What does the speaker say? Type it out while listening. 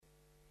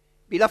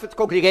Beloved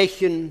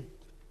congregation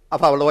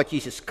of our Lord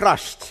Jesus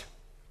Christ,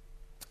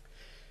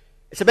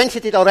 as I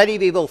mentioned it already,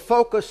 we will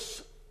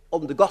focus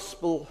on the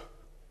gospel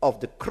of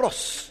the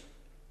cross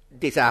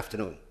this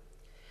afternoon.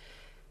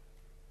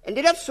 And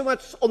not so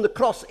much on the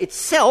cross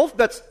itself,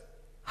 but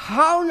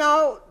how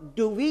now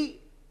do we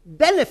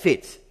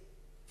benefit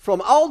from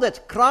all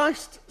that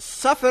Christ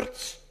suffered,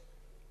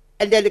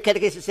 and then the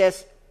Catechism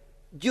says,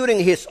 during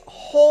his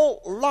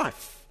whole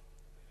life.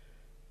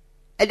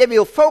 And then we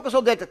will focus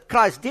on that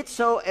Christ did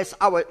so as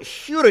our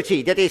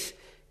surety. That is,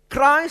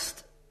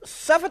 Christ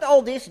suffered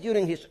all this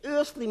during his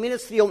earthly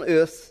ministry on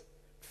earth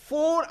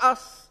for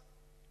us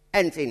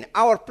and in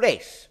our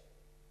place.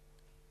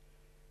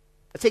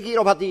 Let's take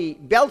here what the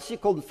Belgian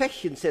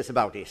Confession says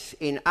about this.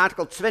 In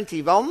Article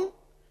 21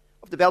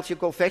 of the Belgian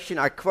Confession,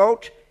 I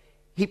quote,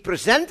 "He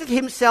presented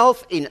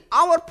himself in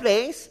our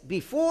place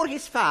before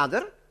his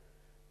Father,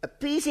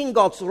 appeasing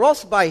God's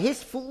wrath by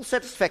his full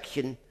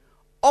satisfaction,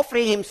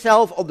 offering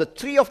himself on the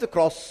tree of the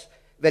cross,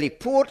 where he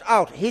poured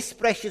out his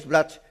precious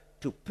blood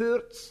to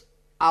purge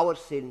our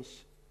sins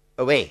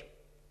away."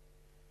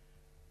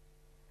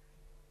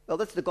 Well,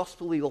 that's the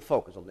gospel we will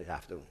focus on this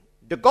afternoon.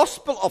 The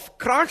gospel of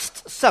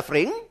Christ's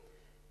suffering,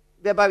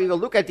 whereby we will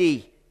look at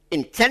the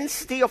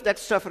intensity of that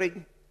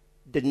suffering,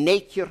 the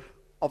nature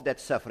of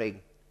that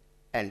suffering,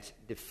 and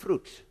the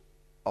fruit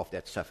of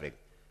that suffering.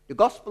 The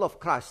gospel of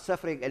Christ's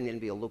suffering, and then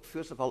we'll look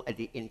first of all at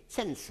the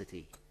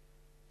intensity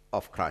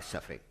of Christ's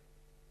suffering.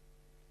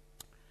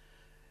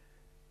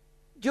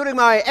 During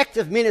my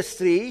active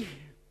ministry,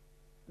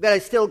 where I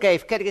still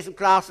gave catechism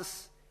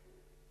classes,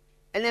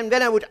 and then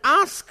when I would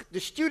ask the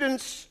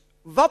students,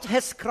 what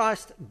has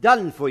Christ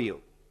done for you?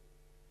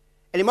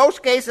 And in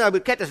most cases I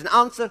would get as an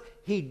answer,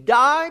 he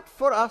died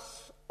for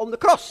us on the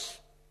cross.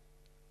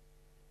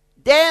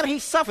 There he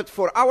suffered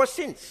for our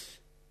sins.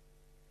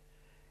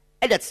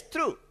 And that's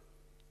true.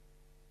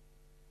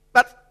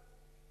 But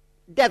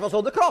that was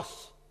on the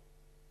cross.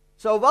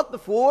 So what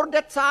before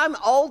that time,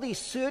 all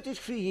these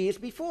 33 years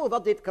before,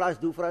 what did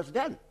Christ do for us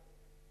then?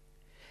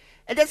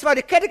 And that's why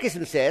the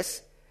Catechism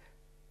says,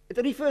 it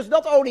refers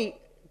not only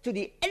to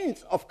the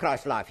end of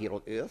Christ's life here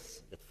on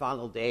earth, that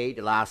final day,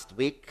 the last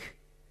week,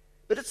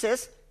 but it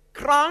says,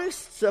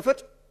 Christ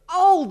suffered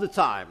all the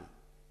time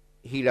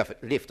he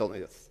lived on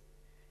earth.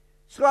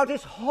 Throughout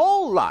his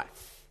whole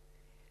life,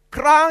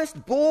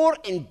 Christ bore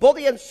in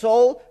body and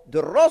soul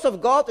the wrath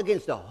of God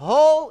against the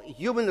whole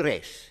human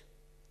race.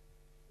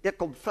 That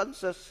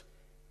confronts us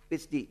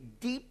with the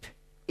deep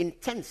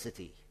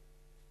intensity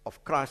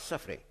of Christ's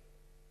suffering.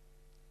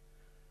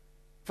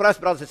 For us,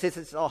 brothers and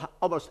sisters, it's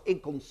almost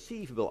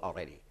inconceivable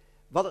already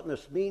what it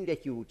must mean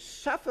that you would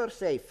suffer,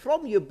 say,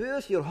 from your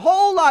birth your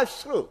whole life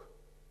through.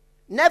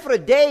 Never a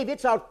day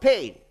without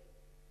pain.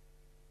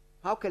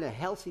 How can a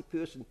healthy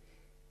person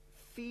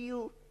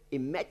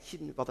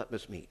imagine what that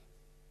must mean?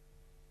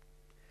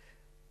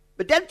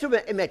 But then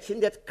to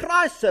imagine that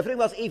Christ's suffering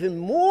was even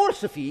more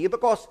severe,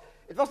 because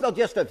it was not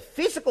just a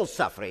physical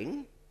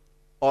suffering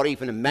or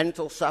even a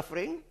mental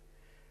suffering,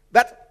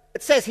 but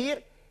it says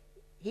here,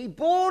 he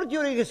bore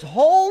during his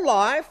whole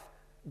life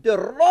the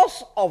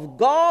wrath of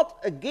God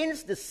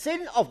against the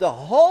sin of the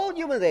whole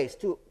human race,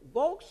 to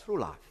walk through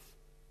life.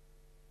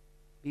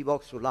 We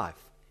walk through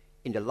life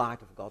in the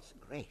light of God's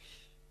grace.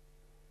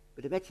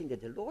 But imagine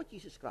that the Lord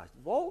Jesus Christ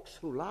walks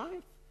through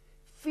life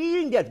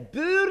feeling that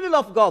burden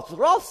of God's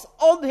wrath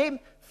on him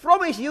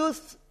from his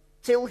youth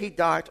till he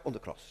died on the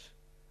cross.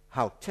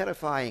 How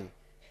terrifying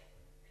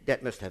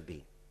that must have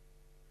been.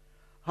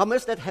 How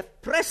must that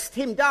have pressed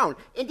him down?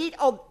 Indeed,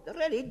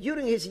 already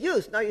during his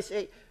youth. Now you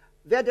say,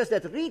 where does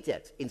that read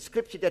that? In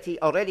Scripture, that he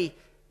already,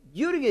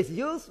 during his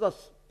youth,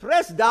 was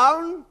pressed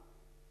down,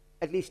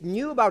 at least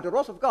knew about the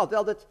wrath of God.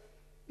 Well, that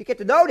we get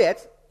to know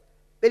that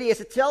when he, as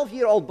a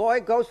 12-year-old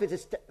boy, goes with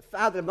his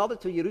father and mother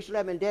to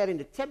Jerusalem, and there in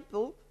the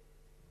temple,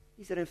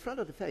 he's there in front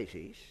of the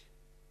Pharisees,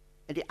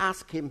 and they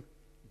ask him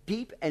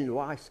deep and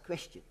wise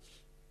questions.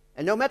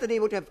 And no matter they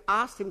would have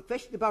asked him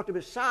questions about the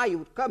Messiah who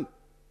would come,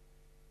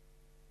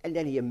 and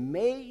then he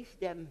amazed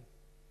them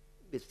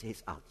with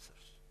his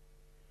answers.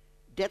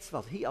 That's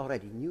what he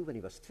already knew when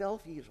he was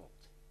 12 years old.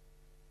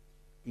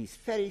 These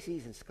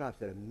Pharisees and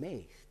scribes were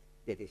amazed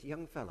that this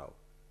young fellow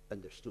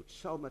understood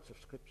so much of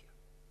Scripture.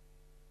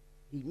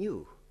 He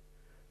knew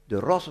the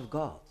wrath of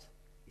God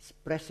is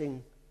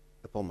pressing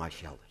upon my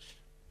shoulders.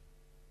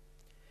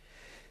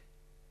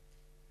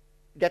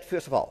 That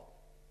first of all.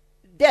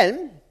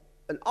 Then,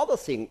 another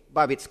thing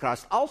by which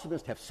Christ also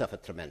must have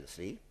suffered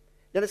tremendously,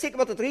 then let's think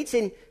what it reads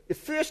in the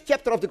first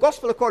chapter of the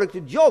Gospel according to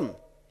John.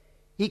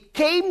 He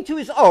came to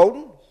his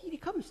own, here he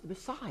comes, the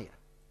Messiah.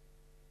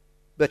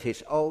 But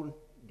his own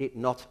did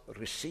not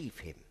receive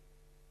him.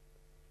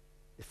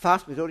 The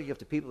vast majority of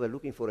the people were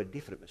looking for a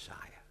different Messiah.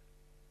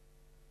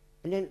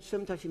 And then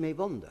sometimes you may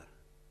wonder,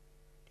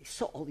 they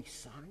saw all these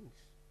signs.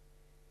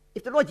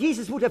 If the Lord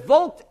Jesus would have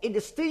walked in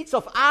the streets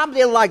of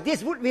Abdel like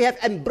this, would we have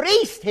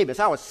embraced him as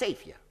our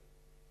Savior?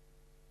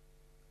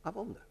 I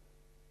wonder.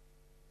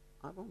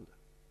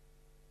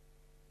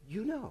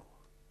 You know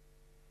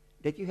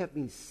that you have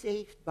been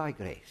saved by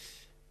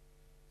grace.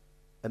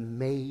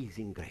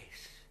 Amazing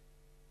grace.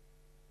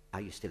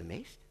 Are you still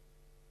amazed?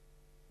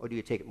 Or do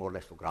you take it more or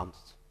less for granted?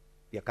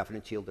 We are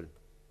covenant children.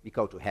 We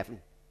go to heaven.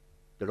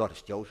 The Lord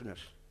has chosen us.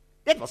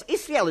 That was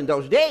Israel in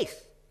those days.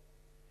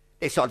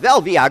 They thought,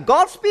 well, we are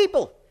God's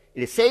people.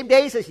 In the same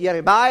days as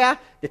Jeremiah,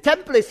 the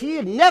temple is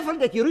here, never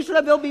that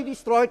Jerusalem will be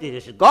destroyed. It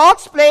is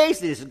God's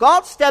place, it is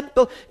God's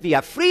temple. We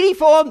are freely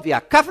formed, we are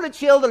covenant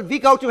children, we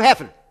go to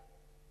heaven.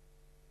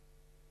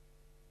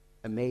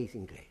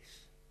 Amazing grace.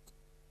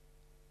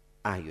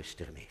 Are you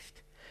still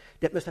amazed?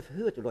 That must have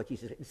hurt the Lord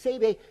Jesus in the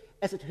same way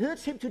as it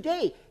hurts him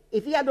today.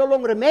 If we are no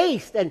longer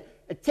amazed and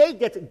take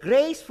that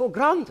grace for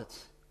granted,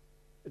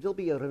 it will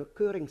be a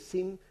recurring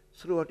theme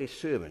throughout this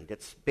sermon.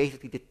 That's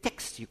basically the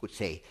text, you could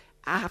say.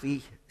 Are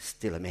we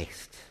still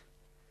amazed?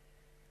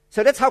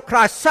 So that's how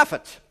Christ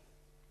suffered.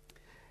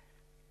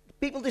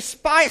 People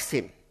despised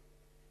him.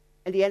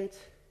 In the end,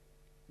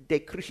 they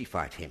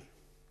crucified him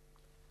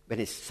when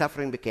his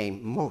suffering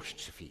became most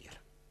severe.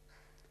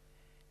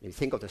 When you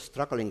think of the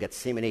struggle in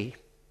Gethsemane,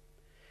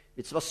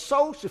 it was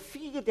so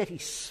severe that he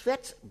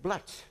sweat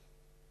blood.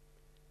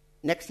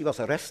 Next, he was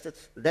arrested,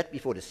 led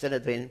before the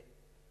Sanhedrin,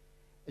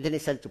 and then he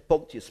sent to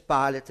Pontius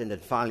Pilate, and then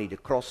finally the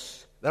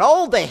cross, where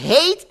all the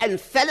hate and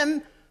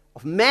venom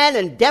of men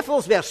and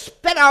devils were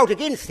spat out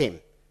against him.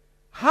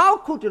 How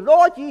could the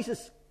Lord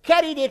Jesus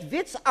carry it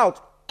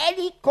without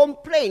any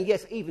complaint,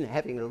 yes, even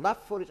having love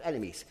for his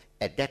enemies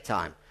at that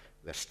time,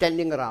 were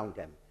standing around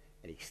them,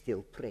 and he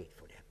still prayed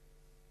for them.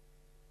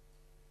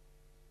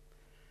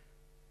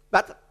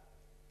 But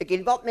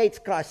again, what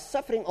made Christ's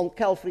suffering on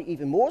Calvary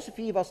even more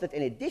severe was that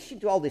in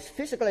addition to all this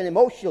physical and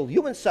emotional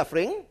human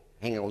suffering,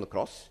 hanging on the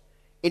cross,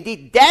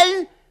 indeed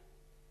then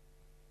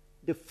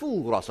the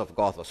full wrath of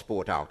God was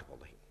poured out upon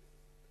him.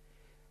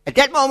 At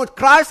that moment,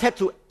 Christ had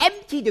to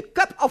empty the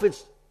cup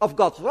of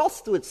God's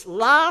wrath to its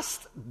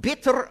last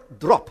bitter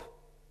drop.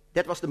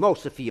 That was the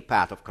most severe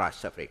part of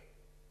Christ's suffering.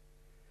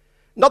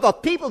 Not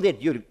what people did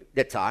during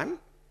that time,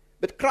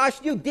 but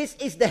Christ knew this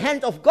is the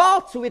hand of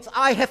God to which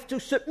I have to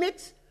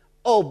submit,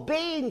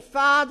 obeying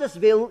Father's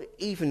will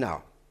even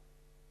now.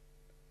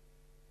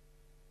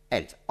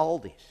 And all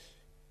this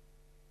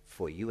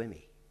for you and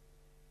me.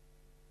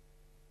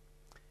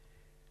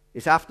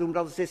 This afternoon,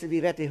 brothers and sisters,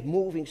 we read a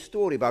moving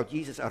story about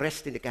Jesus'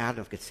 arrest in the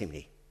Garden of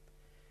Gethsemane.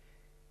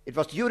 It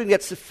was during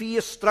that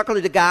severe struggle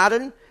in the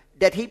garden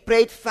that he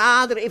prayed,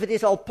 Father, if it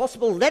is all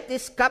possible, let me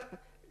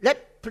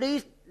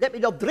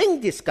not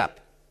drink this cup.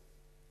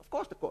 Of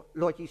course, the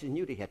Lord Jesus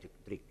knew that he had to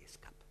drink this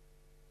cup.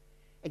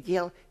 And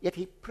yet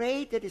he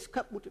prayed that this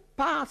cup would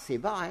pass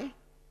him by,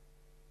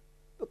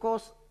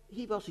 because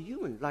he was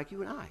human like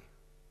you and I,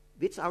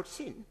 without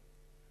sin,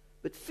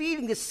 but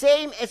feeling the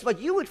same as what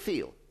you would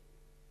feel.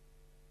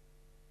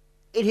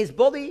 In his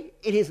body,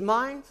 in his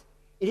mind,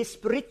 in his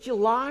spiritual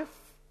life,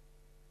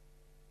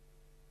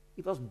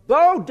 he was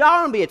bowed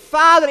down by it.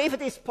 Father, if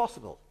it is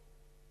possible,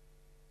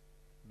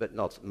 but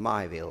not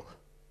my will,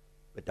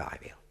 but thy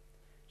will.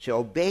 So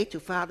obey to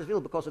Father's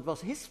will, because it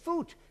was his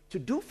food to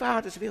do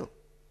Father's will.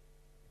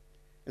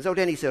 And so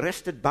then he's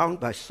arrested, bound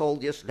by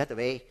soldiers, led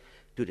away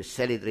to the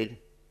Sanhedrin.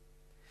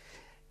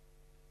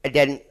 And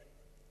then,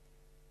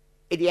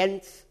 in the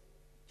end,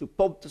 to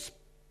Pontius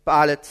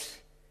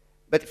Pilate.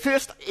 But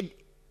first,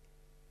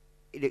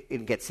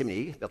 in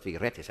Gethsemane, that we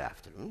read this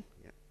afternoon,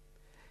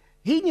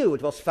 he knew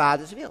it was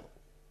Father's will.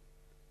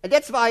 And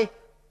that's why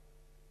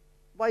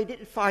he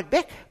didn't fight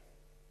back.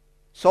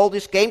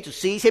 Soldiers came to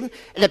seize him,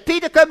 and then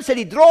Peter comes and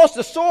he draws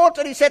the sword,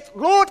 and he said,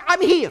 Lord,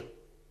 I'm here.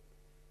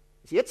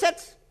 See, it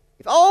said,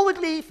 if all would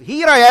leave,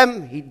 here I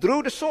am. He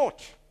drew the sword.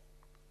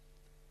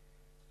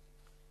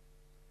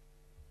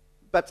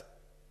 But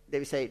they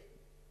would say,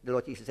 the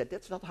Lord Jesus said,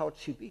 that's not how it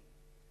should be.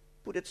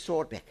 Put that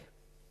sword back.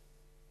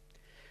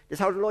 That's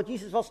how the Lord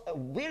Jesus was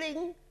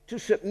willing to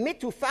submit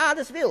to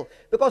Father's will,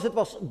 because it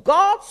was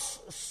God's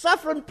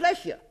sovereign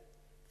pleasure.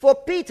 For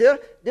Peter,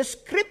 the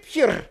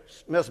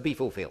scriptures must be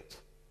fulfilled.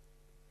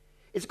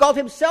 It's God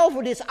himself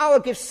who this hour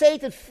gives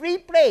Satan free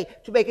play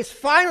to make his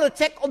final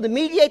attack on the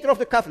mediator of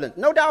the covenant.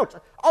 No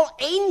doubt, all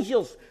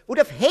angels would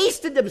have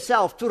hastened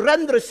themselves to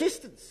render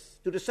assistance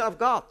to the Son of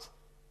God.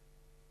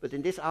 But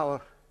in this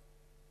hour,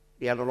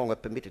 they are no longer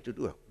permitted to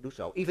do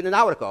so. Even an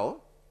hour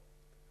ago,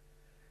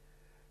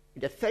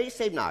 in that very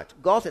same night,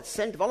 God had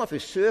sent one of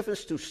his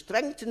servants to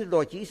strengthen the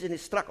Lord Jesus in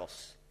his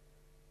struggles.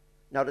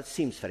 Now that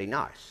seems very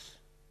nice.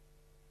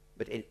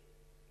 But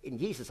in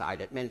Jesus' eye,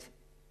 that meant,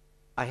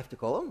 I have to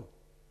go on.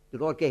 The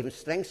Lord gave him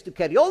strength to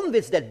carry on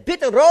with that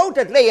bitter road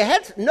that lay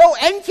ahead. No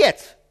end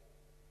yet.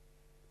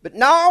 But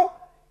now,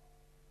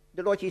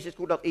 the Lord Jesus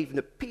could not even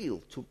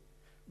appeal to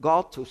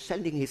God to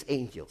sending his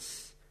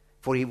angels,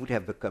 for he would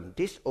have become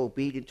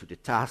disobedient to the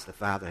task the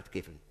Father had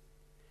given.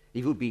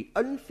 He would be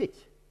unfit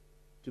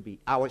to be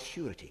our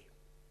surety.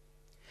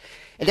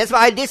 And that's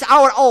why this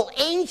hour all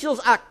angels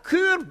are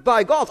curbed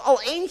by God. All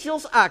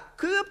angels are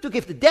curbed to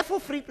give the devil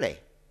free play.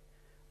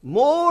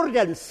 More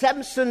than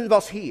Samson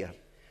was here.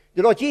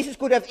 The Lord Jesus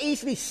could have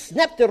easily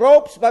snapped the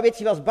ropes by which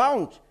he was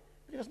bound,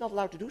 but he was not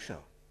allowed to do so.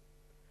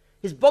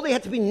 His body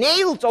had to be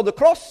nailed on the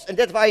cross, and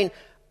that's why in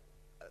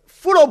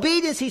full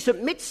obedience, he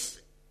submits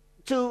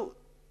to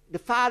the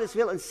Father's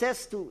will and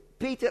says to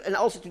Peter and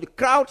also to the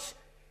crowds,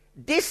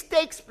 this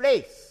takes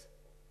place,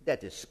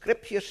 that the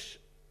scriptures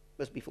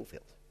must be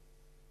fulfilled.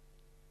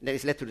 And then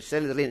he's led to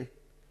the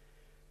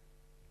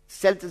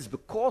sentence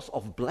because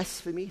of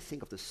blasphemy.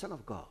 Think of the Son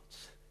of God.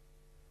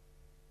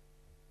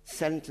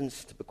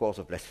 Sentenced because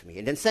of blasphemy.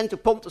 And then sent to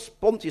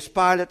Pontius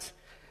Pilate,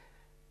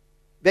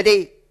 where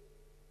they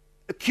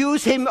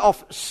accuse him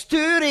of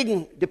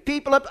stirring the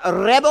people up, a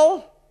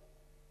rebel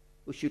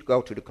who should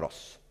go to the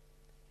cross.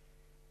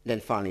 And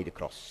then finally the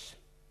cross.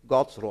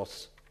 God's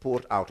wrath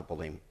poured out upon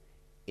him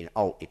in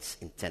all its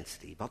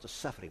intensity. What a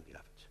suffering,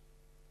 beloved.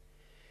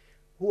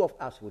 Who of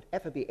us would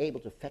ever be able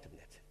to fathom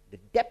that? The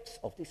depths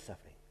of this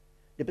suffering.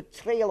 The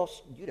betrayal of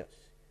Judas.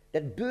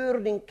 That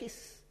burning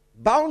kiss.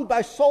 Bound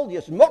by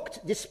soldiers,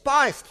 mocked,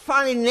 despised,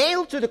 finally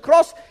nailed to the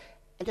cross,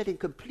 and that in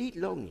complete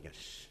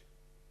loneliness.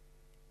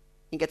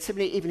 In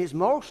Gethsemane, even his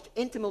most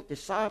intimate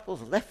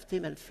disciples left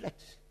him and fled.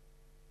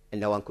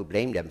 And no one could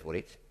blame them for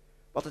it.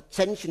 What a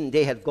tension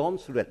they had gone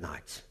through that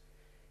night.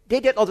 They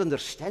did not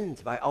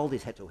understand why all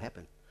this had to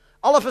happen.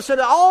 All of a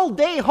sudden, all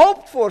they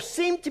hoped for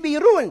seemed to be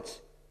ruined.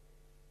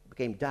 It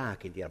became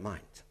dark in their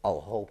mind. All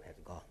hope had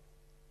gone.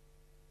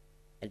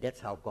 And that's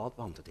how God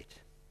wanted it.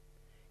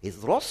 His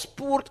wrath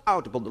poured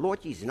out upon the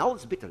Lord Jesus in all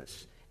its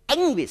bitterness,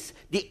 anguish,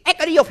 the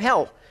agony of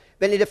hell,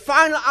 when in the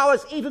final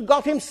hours even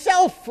God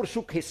himself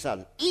forsook his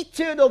Son.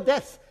 Eternal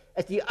death,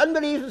 as the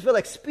unbelievers will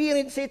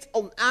experience it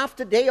on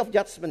after day of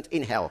judgment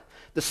in hell.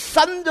 The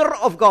thunder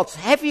of God's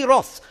heavy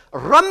wrath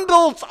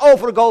rumbled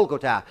over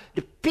Golgotha.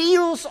 The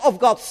peals of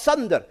God's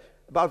thunder,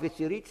 about which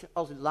you read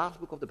as in the last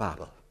book of the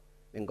Bible,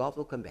 when God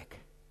will come back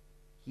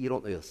here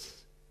on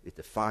earth with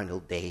the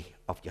final day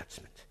of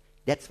judgment.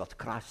 That's what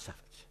Christ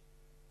suffered.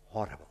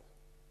 Horrible,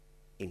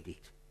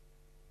 indeed.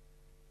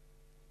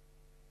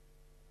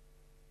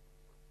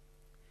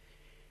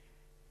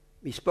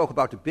 We spoke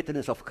about the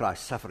bitterness of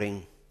Christ's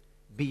suffering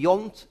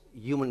beyond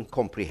human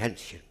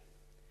comprehension.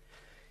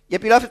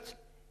 Yet, beloved,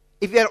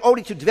 if we are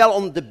only to dwell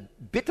on the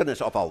bitterness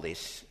of all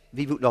this,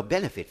 we would not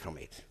benefit from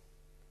it.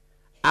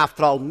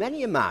 After all,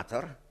 many a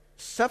martyr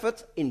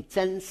suffered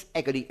intense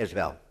agony as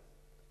well.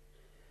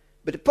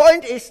 But the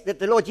point is that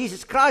the Lord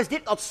Jesus Christ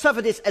did not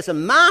suffer this as a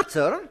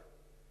martyr,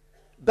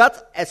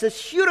 but as a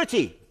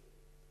surety.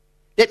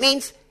 That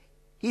means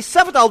he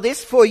suffered all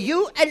this for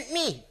you and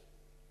me.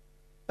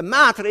 A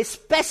martyr is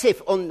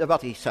passive on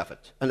what he suffered,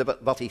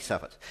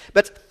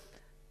 But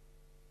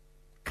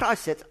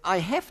Christ said,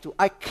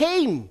 I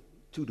came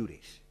to do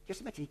this.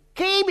 Just imagine, he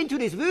came into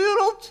this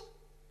world.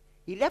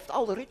 He left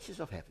all the riches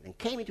of heaven and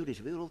came into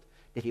this world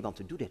that he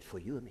wanted to do that for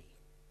you and me.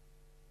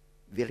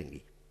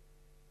 Willingly.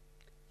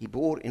 He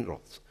bore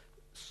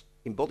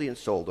in body and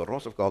soul the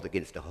wrath of God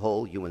against the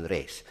whole human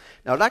race.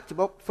 Now I'd like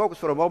to focus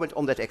for a moment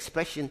on that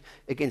expression,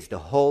 against the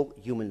whole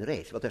human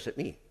race. What does it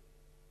mean?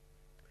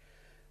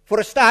 For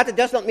a start, it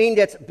does not mean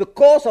that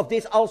because of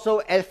this also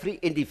every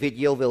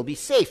individual will be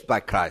saved by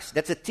Christ.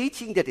 That's a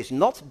teaching that is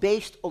not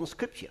based on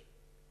Scripture.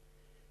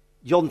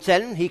 John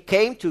 10, he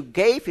came to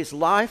give his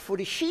life for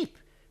the sheep,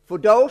 for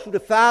those who the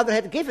Father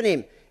had given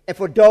him, and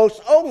for those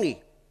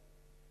only.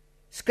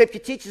 Scripture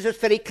teaches us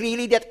very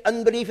clearly that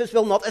unbelievers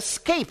will not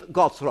escape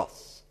God's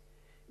wrath.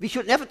 We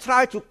should never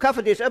try to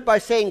cover this up by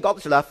saying God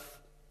is love,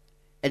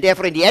 and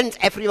therefore in the end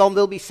everyone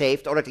will be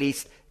saved, or at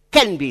least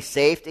can be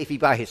saved if he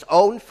by his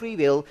own free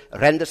will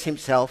renders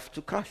himself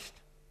to Christ.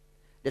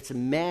 That's a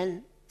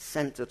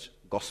man-centered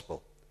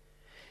gospel,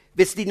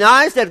 which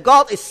denies that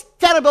God is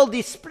terribly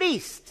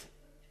displeased.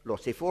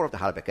 Lord C4 of the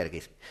Heidelberg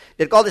Catechism.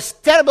 That God is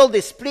terribly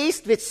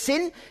displeased with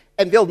sin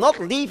and will not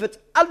leave it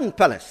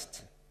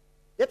unpunished.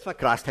 That's why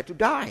Christ had to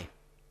die.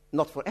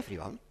 Not for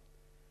everyone,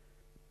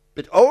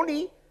 but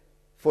only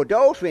for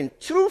those who in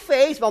true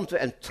faith want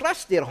to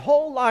entrust their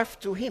whole life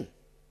to him.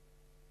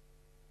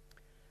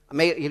 I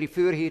may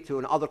refer here to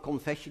another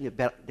confession,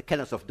 the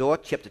Canons of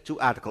Dort, chapter 2,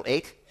 article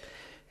 8,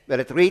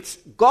 where it reads,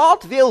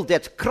 God willed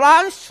that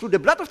Christ, through the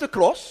blood of the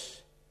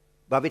cross,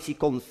 by which he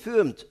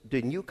confirmed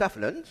the new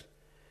covenant,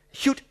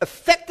 should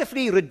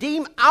effectively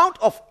redeem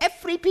out of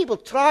every people,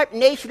 tribe,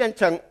 nation, and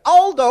tongue,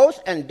 all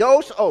those and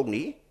those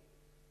only,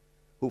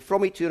 who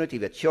from eternity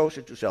were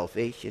chosen to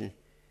salvation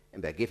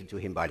and were given to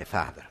him by the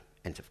Father.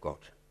 End of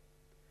quote.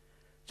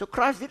 So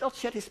Christ did not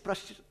shed his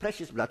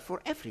precious blood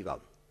for everyone.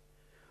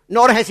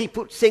 Nor has he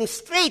put things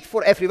straight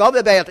for everyone,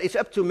 whereby it is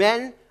up to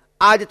man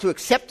either to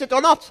accept it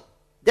or not.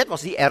 That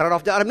was the error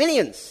of the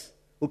Arminians,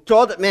 who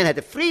taught that man had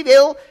a free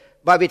will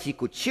by which he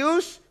could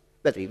choose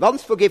whether he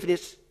wants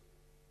forgiveness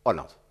or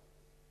not.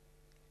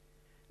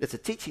 That's a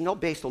teaching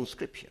not based on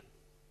Scripture.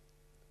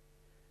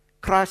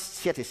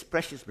 Christ shed his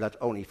precious blood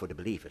only for the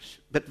believers.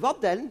 But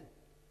what then?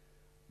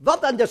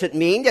 What then does it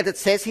mean that it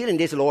says here in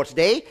this Lord's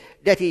Day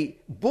that he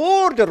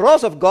bore the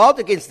wrath of God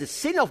against the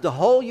sin of the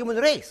whole human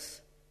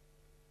race?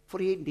 For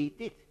he indeed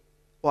did.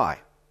 Why?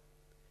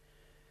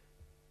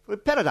 For in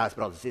paradise,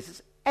 brothers and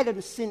sisters,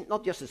 Adam sinned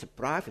not just as a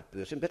private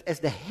person, but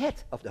as the head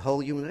of the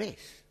whole human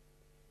race.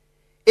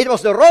 It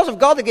was the wrath of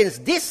God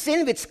against this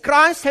sin which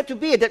Christ had to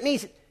bear. That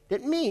means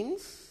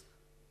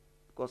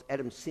because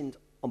Adam sinned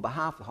on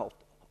behalf of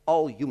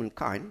all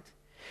humankind.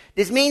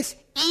 This means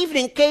even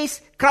in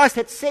case Christ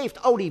had saved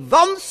only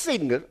one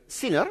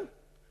sinner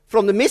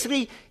from the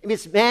misery in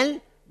which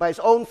man by his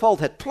own fault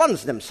had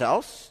plunged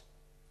themselves,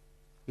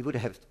 he would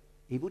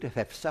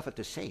have suffered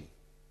the same.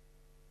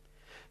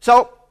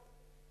 So,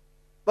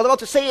 what I want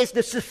to say is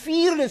the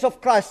severeness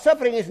of Christ's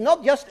suffering is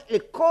not just in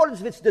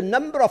accordance with the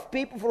number of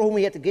people for whom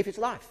he had to give his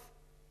life.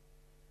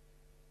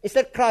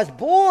 Instead, Christ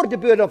bore the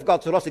burden of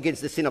God's wrath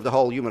against the sin of the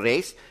whole human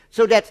race,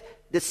 so that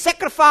the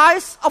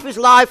sacrifice of his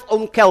life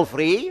on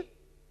Calvary,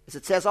 as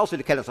it says also in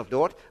the Canons of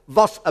Dort,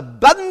 was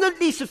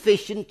abundantly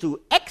sufficient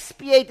to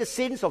expiate the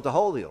sins of the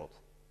whole world.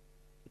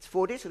 It's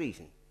for this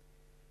reason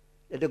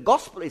that the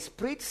gospel is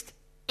preached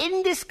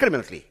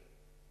indiscriminately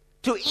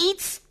to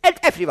each and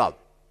everyone.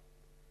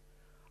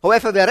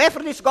 However, wherever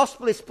this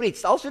gospel is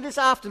preached, also this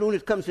afternoon,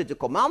 it comes with the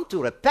command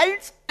to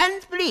repent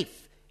and believe.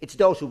 It's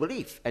those who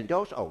believe, and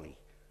those only,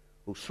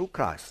 who through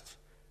Christ's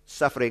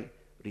suffering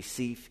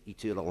receive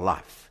eternal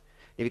life.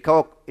 If we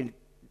go in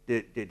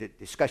the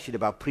discussion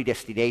about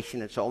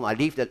predestination and so on, I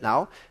leave that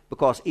now,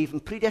 because even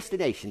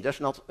predestination does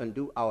not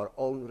undo our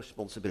own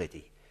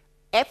responsibility.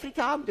 Every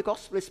time the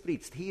gospel is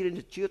preached here in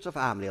the Church of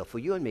Amriel, for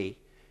you and me,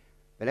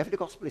 whenever the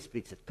gospel is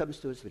preached, it comes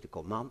to us with the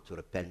command to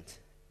repent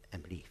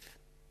and believe.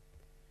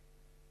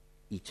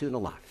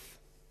 Eternal life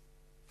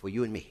for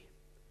you and me,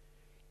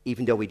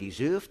 even though we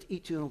deserved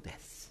eternal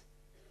death.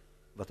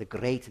 What a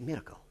great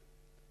miracle.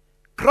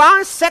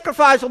 Christ's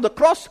sacrifice on the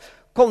cross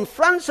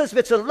confronts us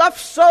with a love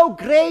so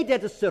great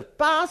that it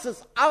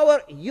surpasses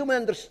our human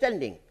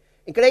understanding.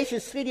 In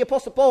Galatians 3, the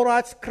Apostle Paul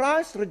writes,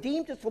 Christ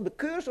redeemed us from the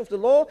curse of the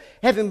law,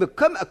 having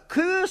become a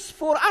curse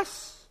for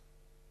us.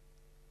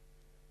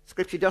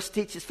 Scripture does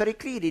teach us very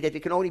clearly that we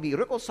can only be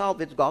reconciled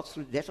with God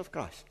through the death of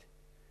Christ.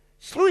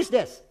 Through his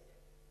death,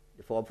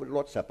 the form for the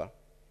Lord's Supper,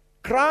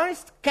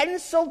 Christ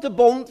cancelled the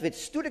bond which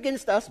stood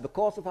against us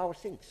because of our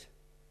sins.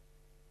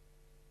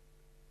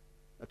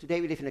 Now,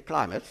 today we live in a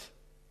climate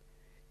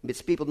in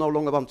which people no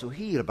longer want to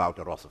hear about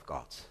the wrath of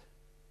God.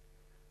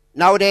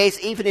 Nowadays,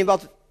 even in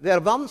what were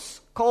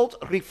once called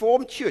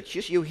Reformed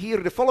churches, you hear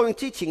the following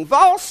teaching.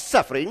 Whilst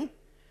suffering,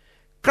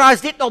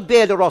 Christ did not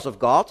bear the wrath of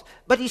God,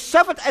 but he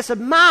suffered as a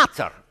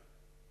martyr.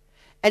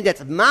 And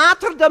that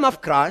martyrdom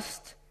of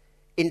Christ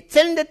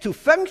intended to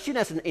function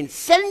as an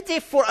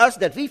incentive for us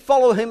that we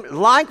follow him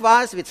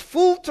likewise with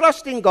full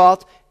trust in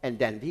God, and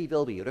then we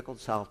will be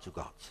reconciled to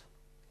God.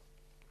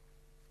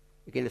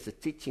 Again, it's a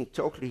teaching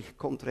totally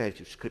contrary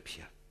to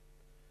Scripture.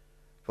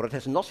 For it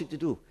has nothing to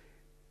do.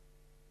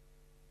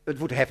 It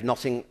would have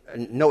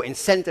no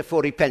incentive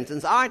for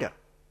repentance either.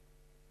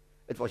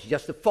 It was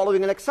just the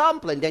following an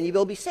example, and then you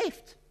will be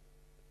saved.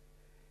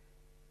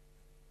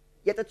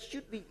 Yet it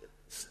should be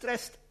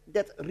stressed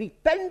that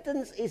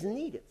repentance is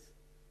needed.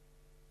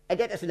 And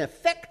that is an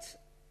effect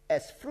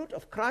as fruit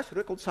of Christ's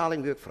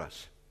reconciling work for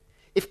us.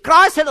 If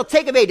Christ had not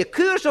taken away the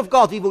curse of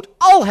God, we would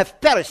all have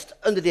perished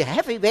under the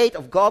heavy weight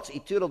of God's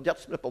eternal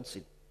judgment upon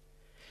sin.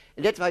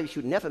 And that's why we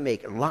should never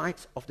make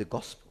light of the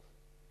gospel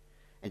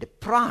and the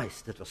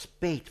price that was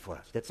paid for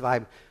us. That's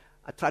why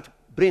I try to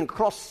bring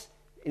across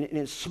in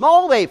a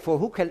small way for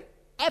who can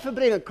ever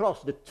bring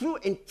across the true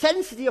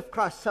intensity of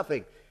Christ's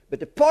suffering.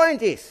 But the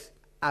point is,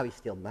 are we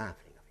still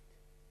marveling of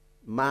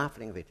it?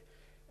 Marveling of it.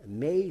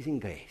 Amazing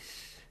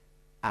grace.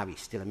 Are we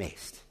still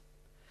amazed?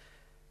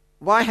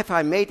 Why have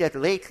I made that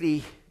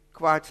lately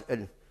quite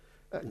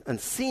a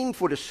theme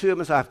for the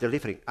sermons I'm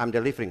delivering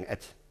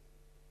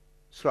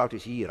throughout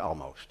this year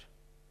almost?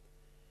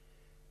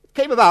 It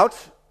came about,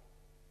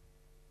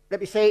 let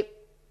me say,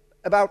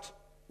 about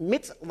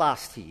mid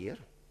last year.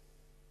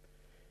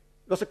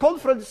 It was a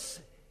conference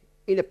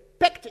in a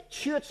packed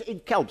church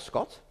in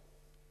Kelmscott,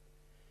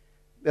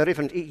 where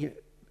Reverend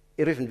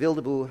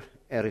Wildeboer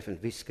and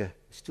Reverend Wiske,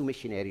 as two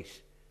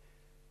missionaries,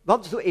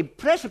 wanted to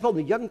impress upon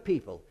the young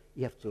people,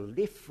 you have to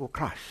live for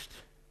Christ.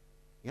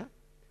 Yeah?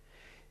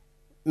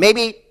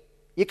 Maybe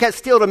you can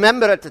still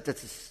remember it,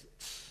 it's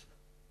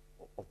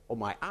on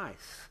my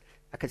eyes.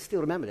 I can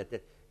still remember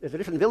that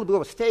Reverend Wildeboer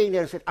was staying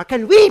there and said, I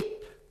can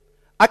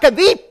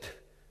weep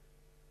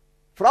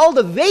for all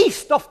the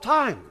waste of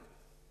time.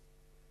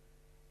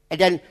 And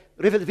then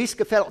Reverend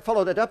Wiske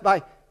followed it up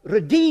by,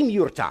 redeem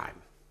your time.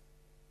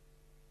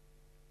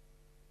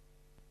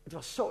 It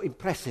was so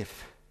impressive.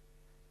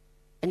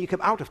 And you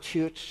come out of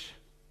church,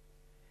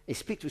 and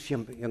speak to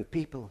some young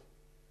people,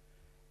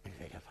 and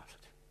say, that was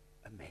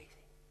amazing.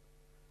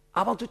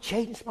 I want to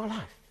change my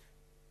life.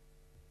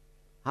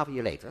 Half a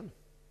year later,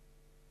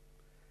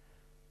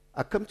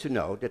 I come to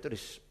know that there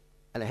is,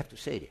 and I have to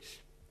say this,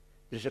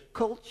 there is a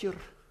culture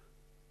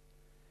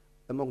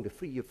among the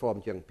free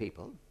reformed young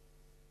people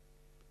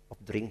of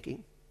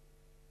drinking,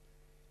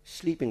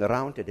 sleeping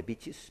around at the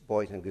beaches,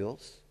 boys and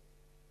girls,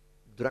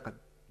 drug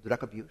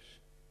abuse.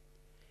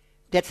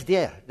 That's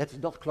there. Let's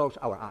not close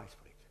our eyes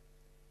for it.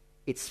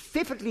 It's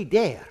vividly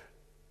there.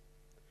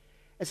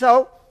 And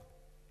so,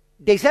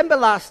 December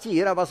last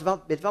year, I was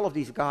with one of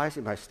these guys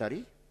in my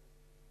study.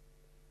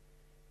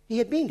 He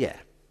had been there.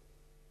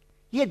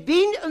 He had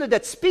been under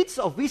that speech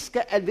of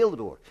Wiske and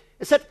Wildeboer.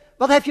 And said,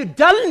 What have you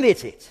done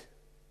with it?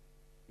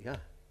 Yeah.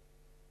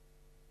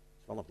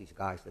 It's one of these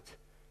guys that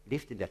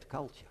lived in that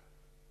culture.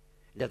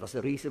 That was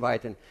the reason why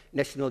at the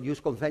National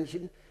Youth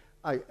Convention,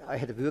 I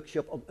had a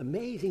workshop on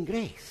Amazing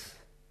Grace.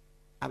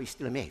 I was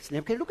still amazed. Now,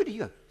 okay, look at the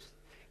youth.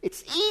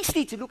 It's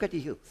easy to look at the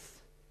youth.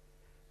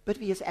 But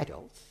we as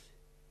adults,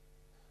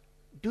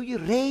 do you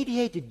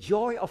radiate the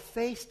joy of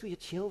faith to your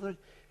children?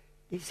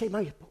 They say,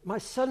 my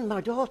son,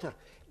 my daughter,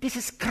 this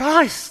is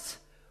Christ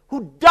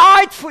who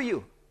died for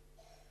you,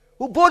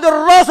 who bore the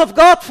wrath of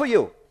God for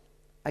you.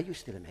 Are you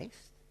still amazed?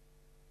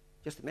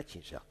 Just imagine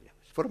yourself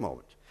for a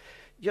moment.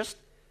 Just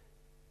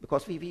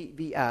because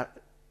we are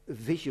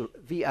visual,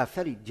 we are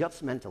very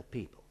judgmental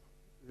people.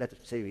 Let us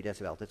say it as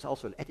well. That's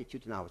also an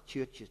attitude in our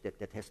churches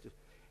that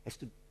has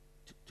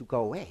to go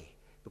away.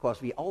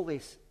 Because we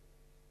always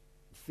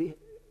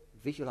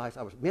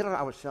mirror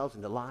ourselves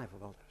in the life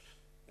of others.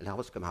 And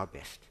ours come out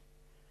best.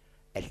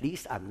 At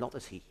least I'm not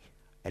as he.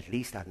 At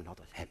least I'm not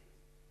as him.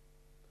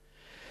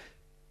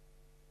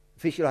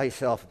 Visualize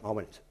yourself a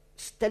moment,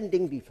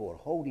 standing before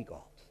holy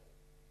God,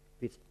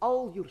 with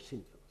all your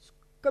sinfulness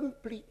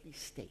completely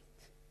stained.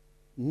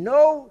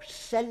 No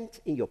cent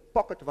in your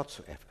pocket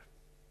whatsoever.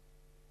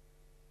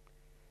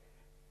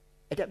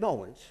 At that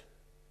moment,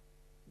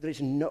 there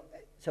is no...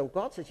 So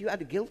God says, you are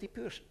the guilty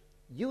person.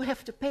 You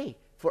have to pay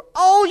for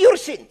all your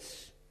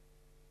sins.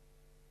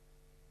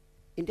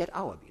 In that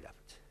hour, beloved.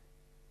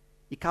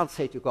 You can't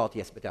say to God,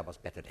 yes, but I was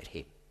better than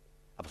him.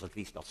 I was at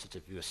least not such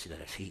a worse sinner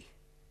as he.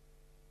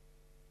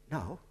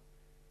 No.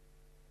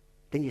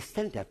 Then you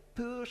stand there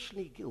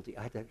personally guilty.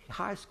 I had a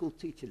high school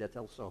teacher that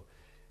also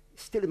is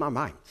still in my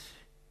mind.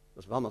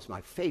 Was one of my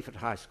favorite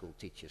high school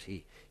teachers.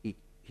 He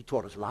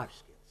taught us life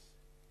skills.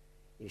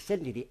 And he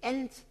said in the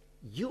end,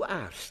 you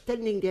are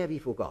standing there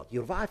before God.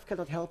 Your wife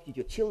cannot help you.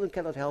 Your children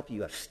cannot help you.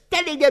 You are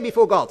standing there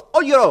before God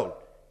on your own.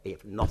 And you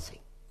have nothing.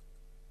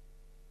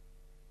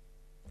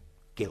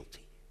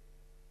 Guilty.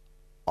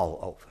 All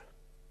over.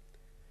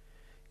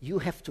 You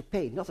have to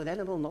pay. Not an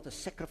animal, not a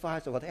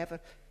sacrifice or whatever.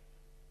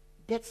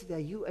 That's where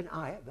you and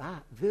I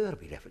were,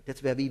 beloved.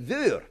 That's where we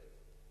were.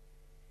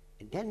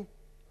 And then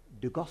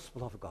the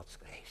gospel of God's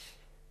grace.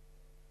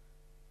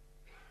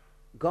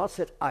 God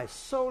said, I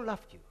so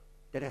loved you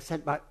that I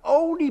sent my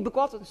only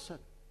begotten Son,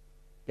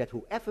 that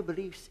whoever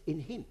believes in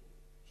him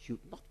should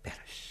not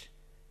perish,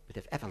 but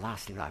have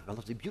everlasting life. One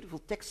of the beautiful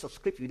texts of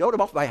Scripture. We know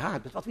them off by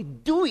heart, but what we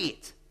do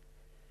it.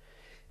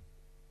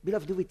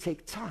 Beloved, do we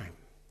take time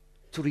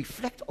to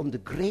reflect on the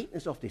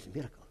greatness of this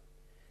miracle,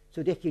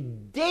 so that you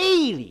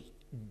daily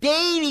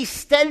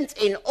stand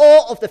in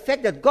awe of the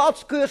fact that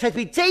God's curse has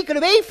been taken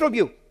away from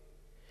you.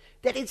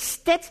 That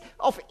instead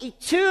of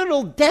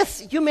eternal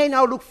death, you may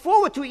now look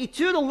forward to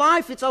eternal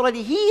life. It's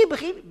already here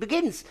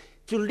begins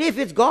to live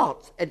with God,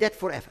 and that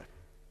forever.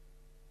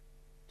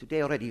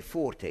 Today already a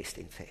foretaste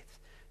in faith.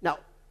 Now,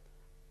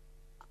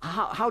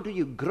 how do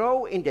you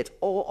grow in that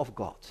awe of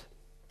God?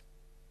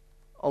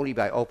 Only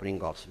by opening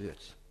God's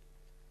words.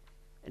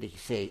 And that you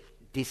say,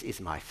 this is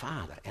my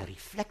Father, and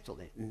reflect on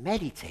it,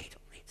 meditate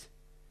on it.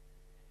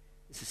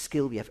 It's a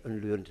skill we have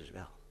unlearned as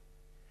well.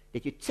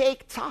 That you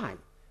take time,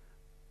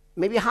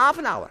 maybe half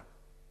an hour,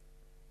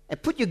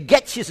 and put your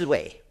gadgets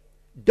away.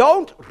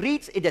 Don't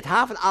read in that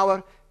half an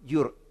hour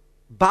your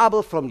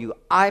Bible from your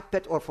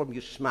iPad or from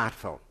your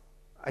smartphone.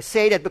 I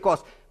say that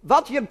because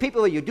what young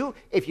people will you do?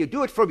 If you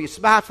do it from your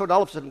smartphone,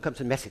 all of a sudden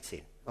comes a message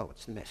in. Oh,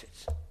 what's the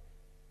message?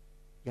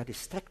 You're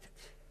distracted.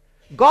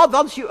 God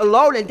wants you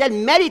alone and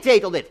then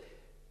meditate on it.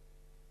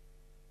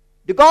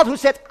 The God who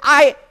said,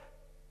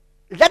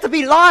 let there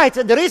be light,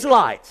 and there is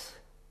light.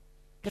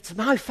 That's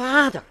my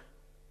Father.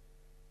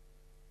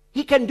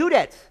 He can do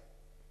that.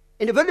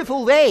 In a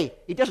wonderful way.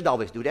 He doesn't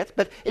always do that,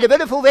 but in a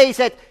wonderful way he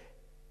said,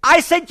 I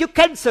sent you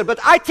cancer, but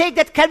I take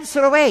that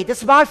cancer away.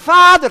 That's my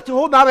Father to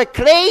whom I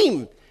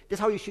claim.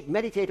 That's how you should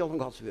meditate on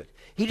God's word.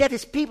 He led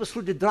his people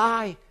through the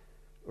dry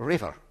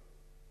river.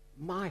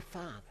 My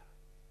Father.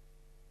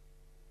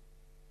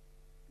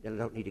 Then I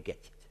don't need a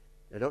gadget.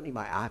 I don't need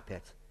my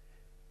iPad.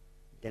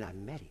 Then I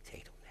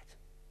meditate on that.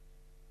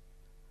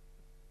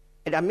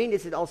 And I mean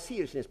this in all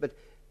seriousness, but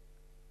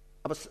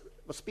I was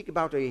speaking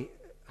about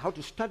how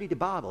to study the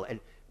Bible, and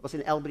I was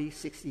in Elbury,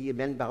 60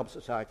 Men Bible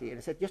Society, and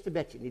I said, just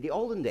imagine, in the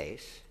olden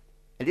days,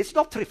 and it's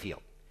not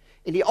trivial,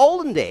 in the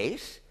olden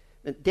days,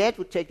 when Dad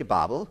would take the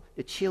Bible,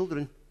 the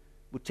children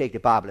would take the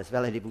Bible as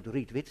well, and they would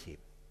read with him.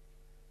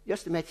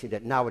 Just imagine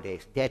that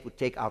nowadays, Dad would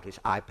take out his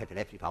iPad, and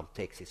everyone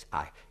takes his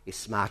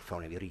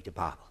smartphone, and we read the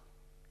Bible.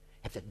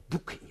 Have that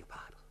book in your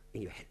Bible,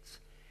 in your hands.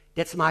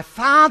 That's my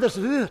Father's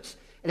words,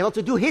 and I want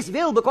to do his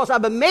will because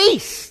I'm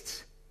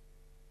amazed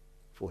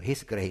for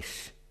his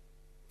grace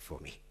for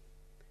me.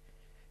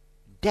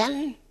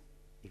 Then,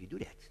 if you do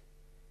that,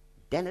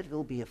 then it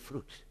will be a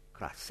fruit.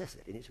 Christ says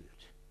that in his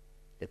words.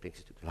 That brings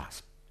us to the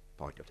last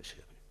point of the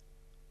sermon.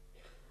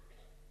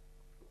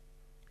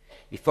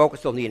 We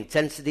focused on the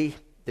intensity,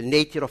 the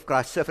nature of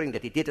Christ's suffering,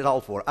 that he did it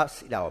all for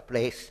us in our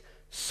place,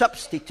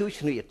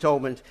 substitutionary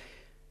atonement.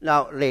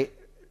 Now,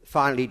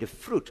 finally, the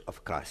fruit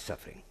of Christ's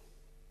suffering.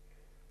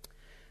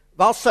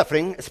 while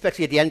suffering,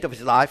 especially at the end of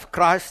his life,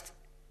 Christ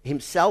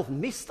himself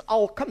missed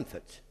all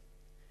comfort.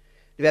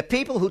 There were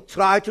people who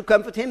tried to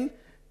comfort him,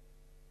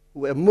 who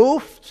were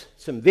moved,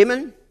 some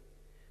women.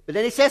 But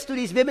then he says to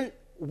these women,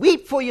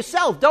 weep for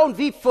yourself, don't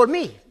weep for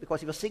me. Because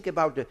he was thinking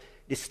about the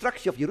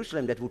destruction of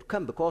Jerusalem that would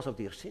come because of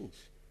their sins.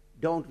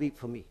 Don't weep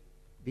for me,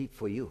 weep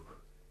for you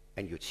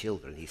and your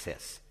children, he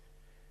says.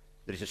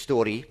 There's a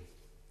story,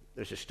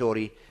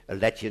 a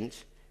legend,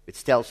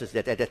 which tells us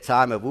that at that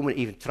time a woman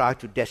even tried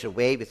to dash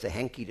away with the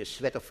hanky the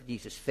sweat of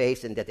Jesus'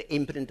 face, and that the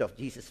imprint of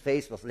Jesus'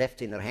 face was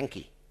left in her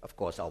hanky. Of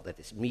course, all that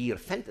is mere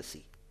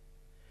fantasy.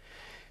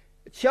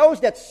 It shows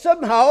that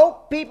somehow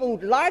people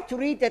would like to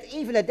read that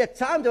even at that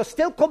time there was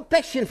still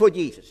compassion for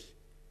Jesus.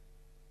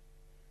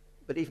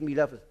 But even,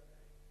 beloved,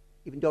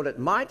 even though that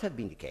might have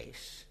been the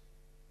case,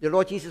 the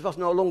Lord Jesus was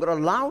no longer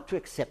allowed to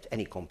accept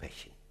any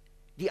compassion.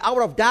 The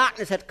hour of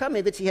darkness had come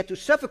in which he had to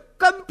suffer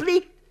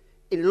complete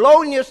in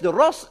loneliness, the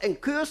wrath and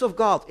curse of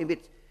God, and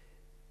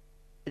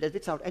that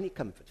without any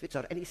comfort,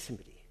 without any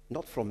sympathy,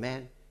 not from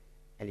man,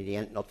 and in the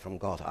end not from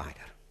God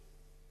either.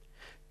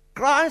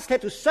 Christ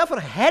had to suffer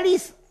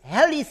hellish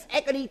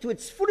agony to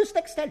its fullest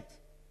extent.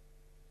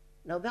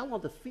 Now, one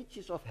of the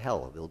features of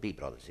hell will be,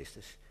 brothers and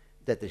sisters,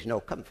 that there is no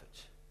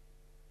comfort,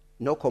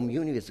 no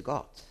communion with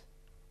God,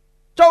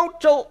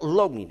 total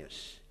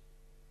loneliness.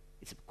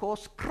 It's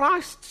because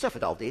Christ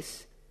suffered all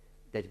this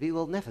that we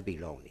will never be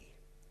lonely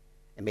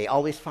and may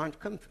always find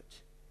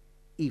comfort,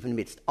 even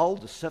amidst all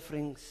the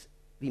sufferings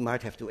we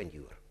might have to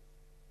endure.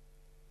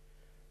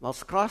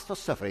 Whilst Christ was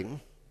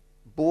suffering,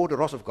 bore the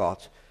wrath of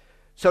God,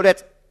 so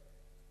that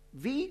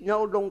we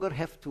no longer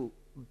have to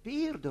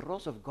bear the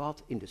wrath of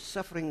God in the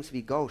sufferings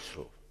we go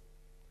through.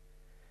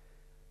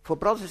 For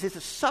brothers and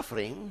sisters,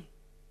 suffering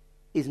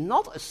is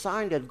not a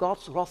sign that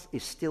God's wrath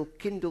is still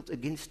kindled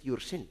against your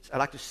sins. I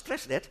like to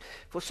stress that,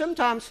 for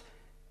sometimes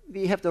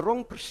we have the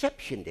wrong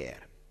perception there.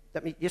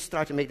 Let me just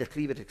try to make that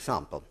clear with an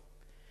example.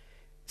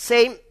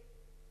 Say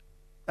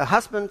a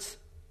husband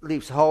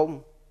leaves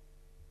home,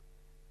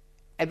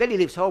 and when he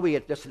leaves home, he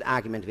has just an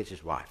argument with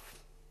his wife.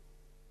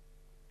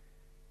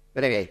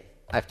 But anyway,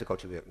 I have to go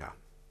to work now.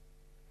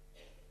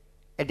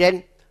 And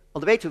then, on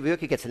the way to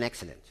work, he gets an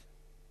accident.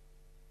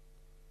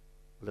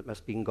 Well, it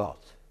must be God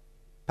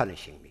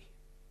punishing me.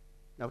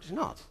 No, it's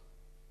not.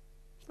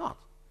 It's not.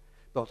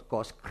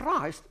 Because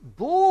Christ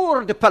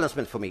bore the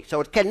punishment for me,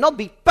 so it cannot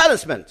be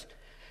punishment.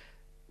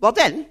 Well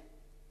then,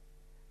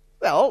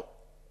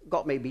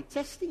 God may be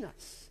testing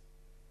us.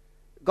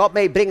 God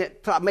may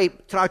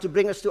try to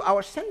bring us to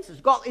our senses.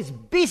 God is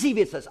busy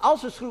with us,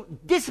 also through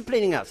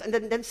disciplining us, and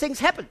then things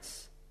happen.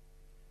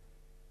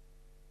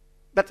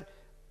 But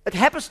it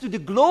happens to the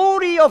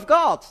glory of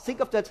God.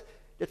 Think of that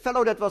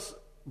fellow that was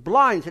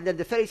blind, and then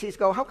the Pharisees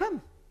go, how come?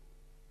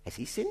 Has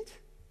he sinned?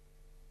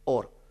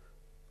 Or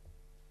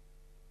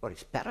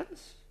his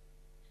parents?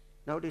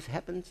 No, this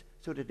happened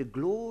so that the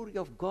glory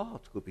of God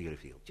could be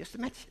revealed. Just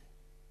imagine.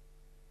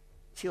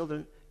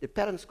 Children, the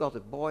parents got a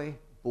boy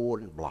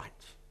born blind.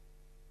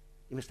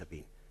 He must have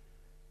been,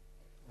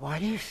 why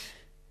this?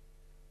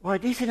 Why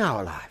this in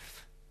our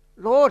life?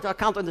 Lord, I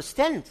can't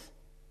understand.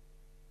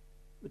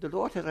 But the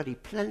Lord had already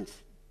planned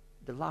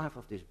the life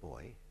of this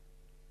boy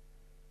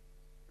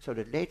so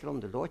that later on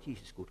the Lord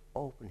Jesus could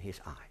open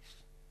his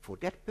eyes. For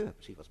that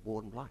purpose he was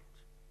born blind.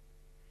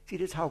 See,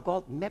 that's how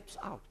God maps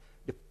out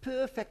the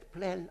perfect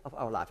plan of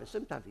our life. And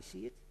sometimes we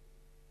see it,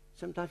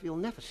 sometimes we'll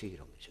never see it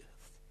on this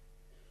earth.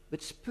 But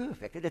it's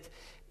perfect. And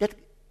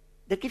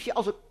that gives you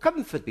also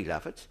comfort,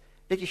 beloved,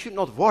 that you should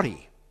not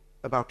worry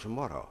about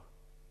tomorrow.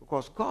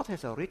 Because God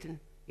has already written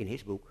in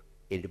his book,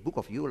 in the book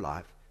of your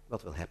life,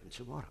 what will happen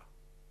tomorrow.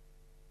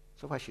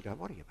 So why should I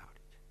worry about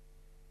it?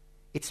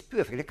 It's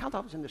perfect. I can't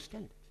always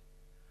understand it.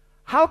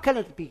 How can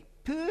it be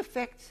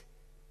perfect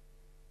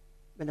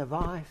when a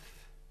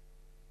wife,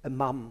 a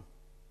mom,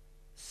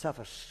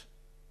 suffers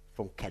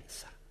from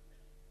cancer?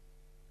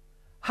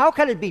 How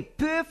can it be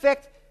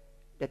perfect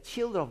that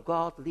children of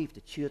God leave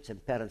the church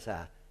and parents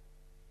are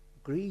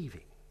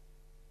grieving?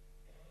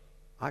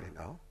 I don't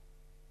know.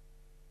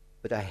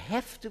 But I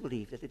have to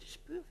believe that it is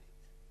perfect.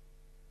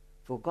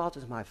 For God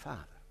is my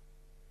Father,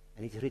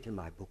 and he's written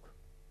my book.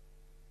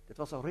 That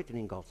was all written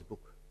in God's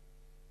book.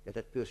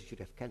 That person should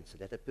have cancer,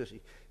 that person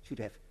should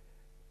have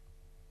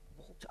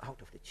walked out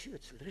of the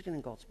church, written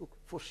in God's book.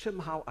 For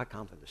somehow I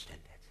can't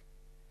understand that.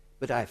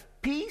 But I have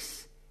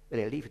peace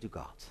when I leave it to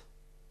God.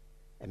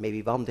 And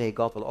maybe one day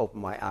God will open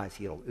my eyes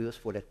here on earth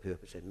for that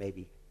purpose, and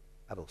maybe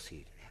I will see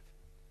it in heaven.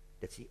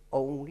 That's the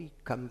only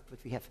comfort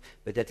we have.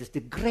 But that is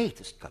the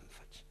greatest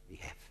comfort we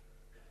have.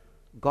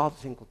 God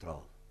is in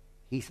control.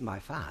 He's my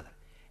Father.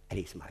 And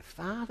he's my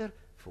Father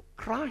for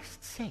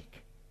Christ's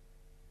sake.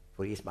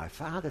 For he is my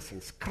Father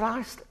since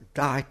Christ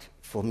died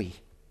for me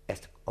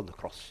on the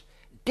cross.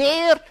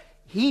 There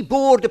he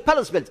bore the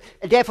punishment.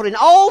 And therefore in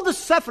all the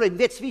suffering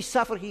which we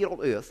suffer here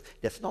on earth,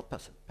 that's not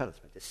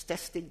punishment. It's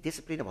testing,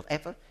 discipline, or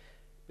whatever.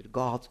 But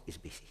God is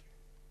busy.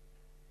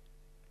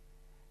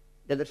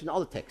 Then there's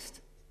another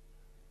text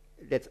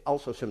that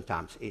also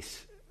sometimes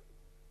is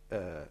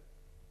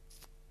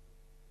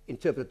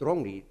interpreted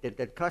wrongly,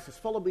 that Christ says,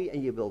 follow me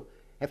and you will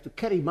have to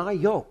carry my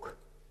yoke.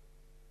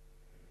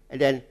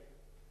 And then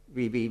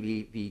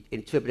we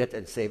interpret it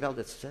and say, well,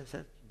 that's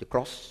the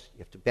cross. You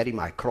have to bear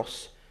my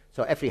cross.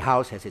 So every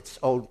house has its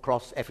own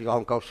cross.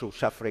 Everyone goes through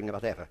suffering and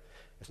whatever.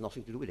 There's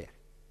nothing to do with that.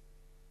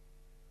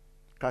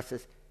 Christ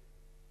says,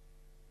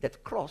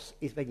 that cross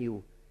is when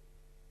you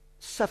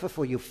suffer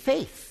for your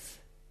faith.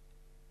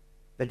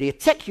 When they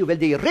attack you, when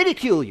they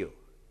ridicule you.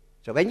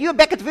 So when you're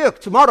back at work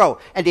tomorrow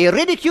and they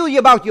ridicule you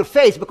about your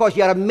faith because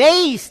you're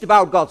amazed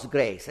about God's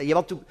grace and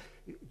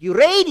you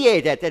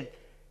radiate that, then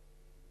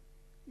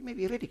you may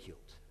be ridiculed.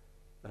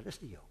 But that's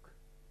the yoke.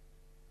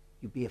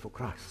 You bear for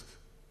Christ.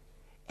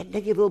 And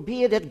then you will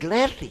bear that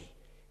gladly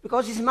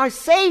because he's my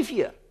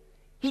Savior.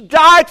 He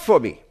died for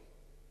me.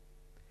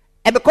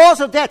 And because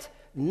of that,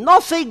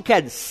 nothing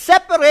can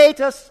separate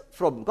us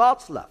from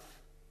God's love.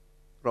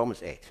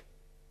 Romans 8.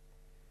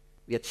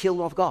 We are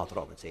children of God,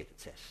 Romans 8 it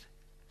says.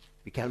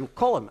 We can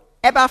call him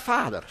Abba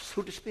Father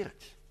through the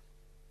Spirit.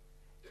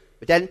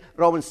 But then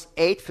Romans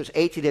 8, verse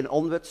 18 and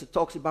onwards, it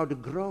talks about the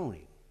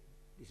groaning.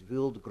 This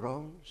world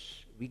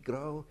groans, we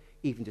grow.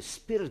 Even the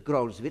Spirit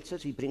groans with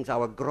us. He brings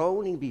our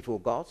groaning before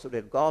God so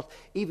that God,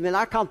 even when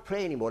I can't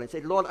pray anymore and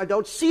say, Lord, I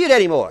don't see it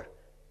anymore.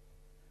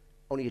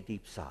 Only a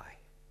deep sigh.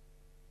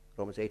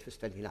 Romans 8, verse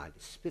 29.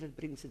 The Spirit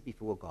brings it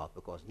before God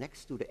because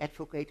next to the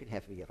advocate in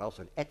heaven, we are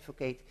also an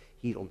advocate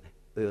here on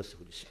earth. So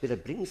the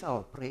Spirit brings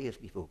our prayers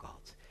before God.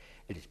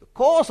 And it's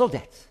because of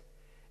that,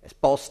 as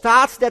Paul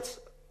starts that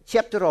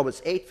chapter,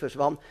 Romans 8, verse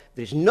 1,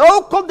 there is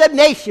no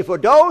condemnation for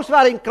those who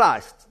are in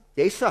Christ.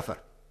 They suffer.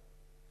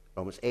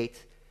 Romans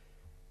 8,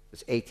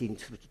 verse 18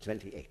 through to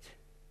 28.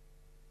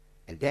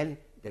 And then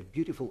the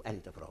beautiful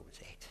end of Romans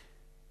 8.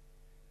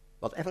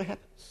 Whatever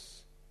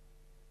happens,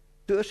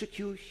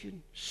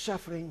 persecution,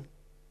 suffering,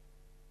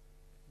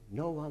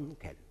 no one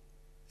can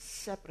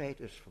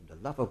separate us from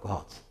the love of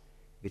God,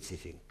 which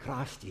is in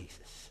Christ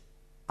Jesus,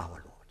 our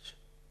Lord.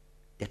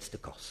 That's the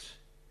cross.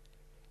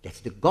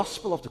 That's the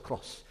gospel of the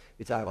cross,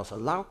 which I was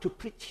allowed to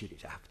preach you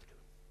this afternoon.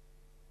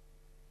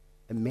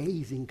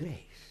 Amazing grace.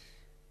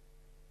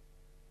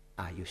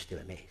 Are you still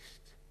amazed?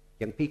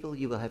 Young people,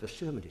 you will have a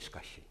sermon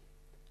discussion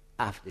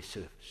after this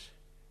service.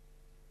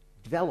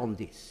 Dwell on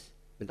this.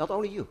 But not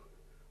only you,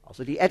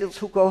 also the adults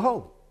who go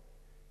home.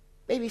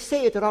 Maybe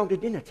say it around the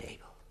dinner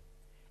table.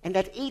 And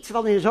let each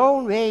one in his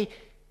own way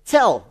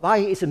tell why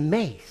he is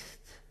amazed.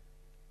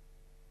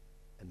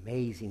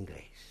 Amazing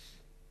grace.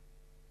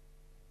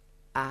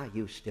 Are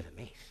you still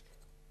amazed?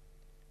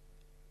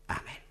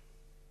 Amen.